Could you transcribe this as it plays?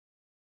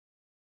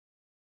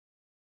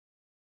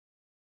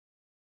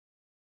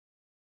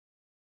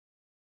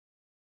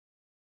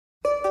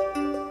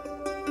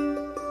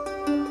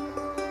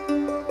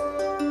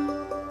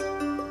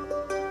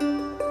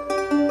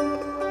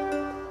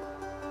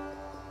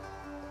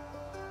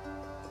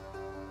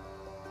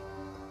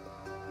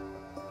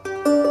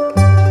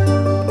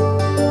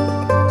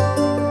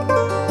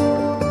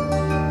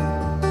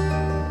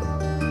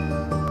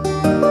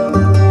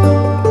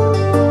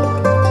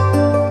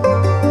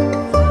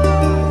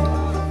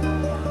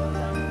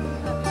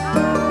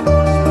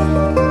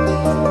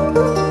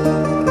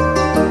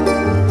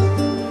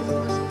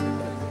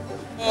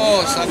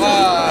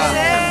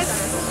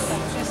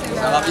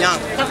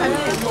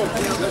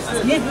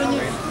Bienvenue.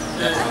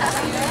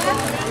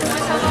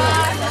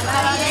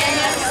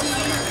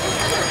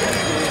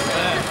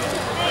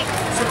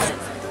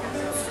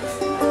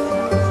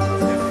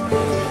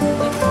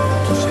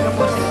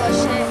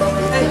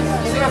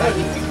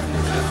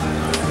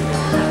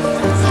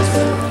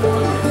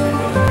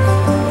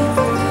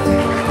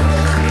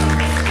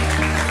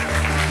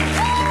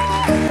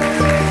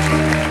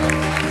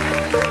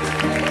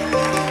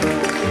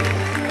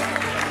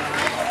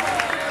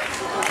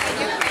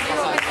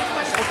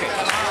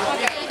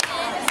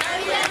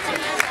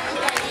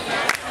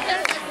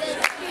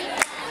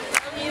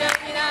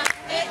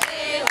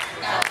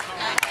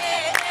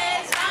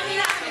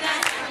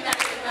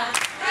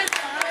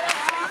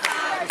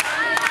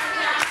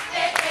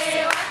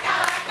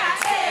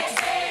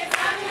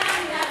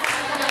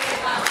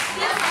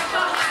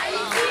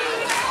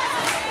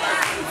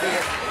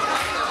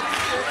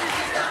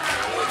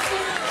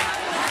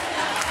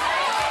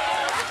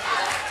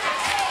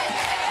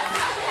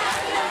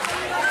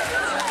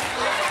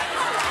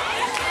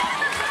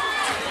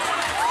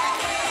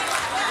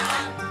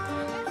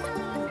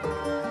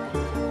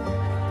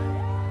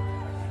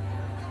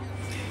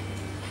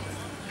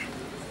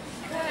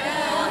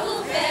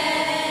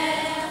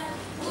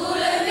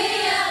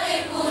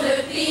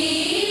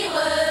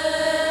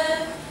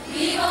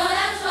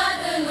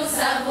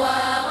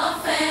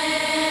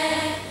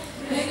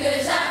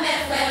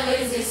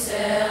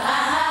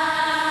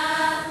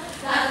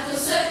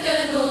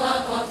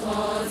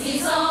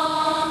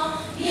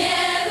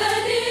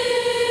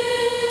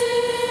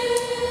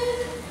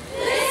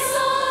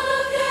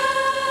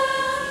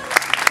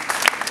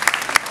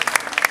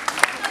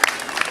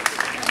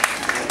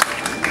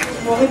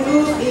 Mon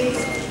retour et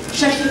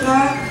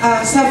Shakira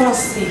à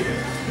s'avancer.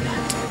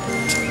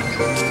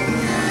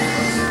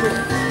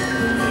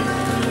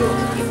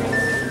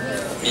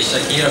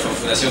 Shakira from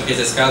Fundación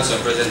Descalzos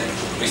and President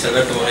Luis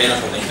Alberto Moreno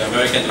from the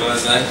Inter-American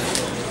Government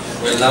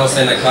will now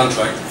sign a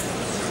contract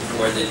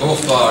where they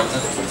both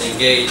parties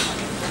engage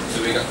to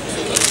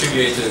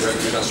contribute to the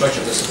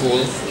reconstruction of the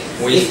school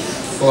with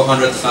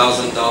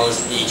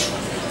 $400,000 each.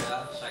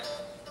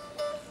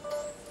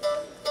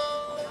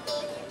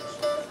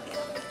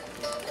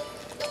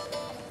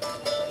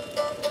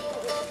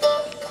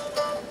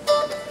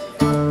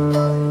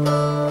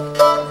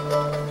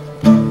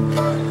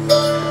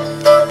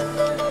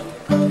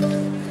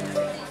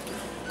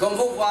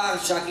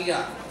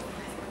 Shakira.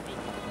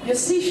 You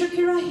see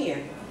Shakira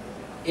here.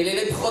 Elle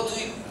est le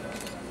produit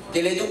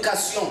de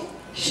l'éducation.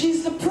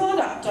 She's the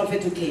product of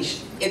education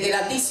et de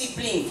la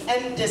discipline.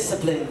 And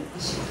discipline.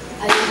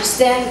 I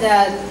understand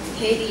that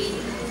Haiti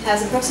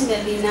has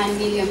approximately 9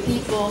 million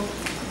people,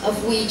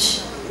 of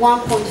which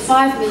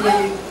 1.5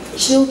 million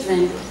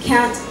children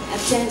can't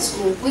attend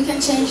school. We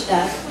can change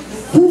that.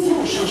 Nous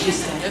pouvons changer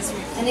ça.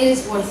 And it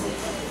is worth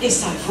it. Et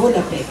ça vaut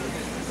la peine.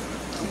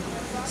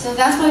 So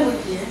that's why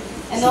we're here.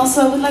 And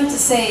also I would like to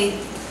say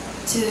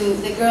to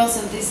the girls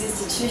of this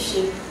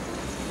institution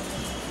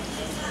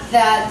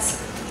that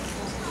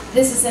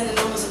this is an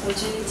enormous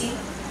opportunity.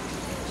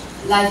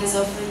 Life is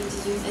offering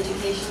to youth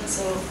education,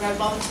 so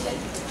grab on to it.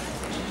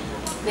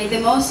 Make the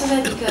most of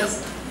it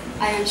because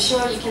I am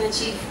sure you can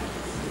achieve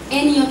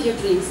any of your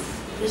dreams.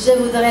 Je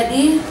voudrais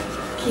dire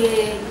que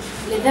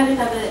les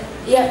véritables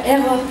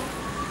héros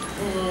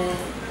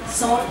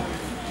sont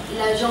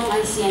les gens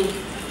haïtiens.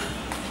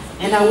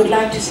 And I would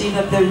like to say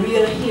that the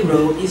real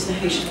hero is the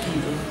Haitian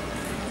people.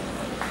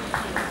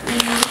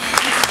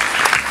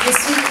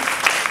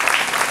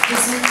 Je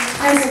suis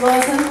très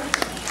heureuse.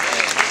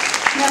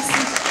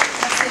 Merci.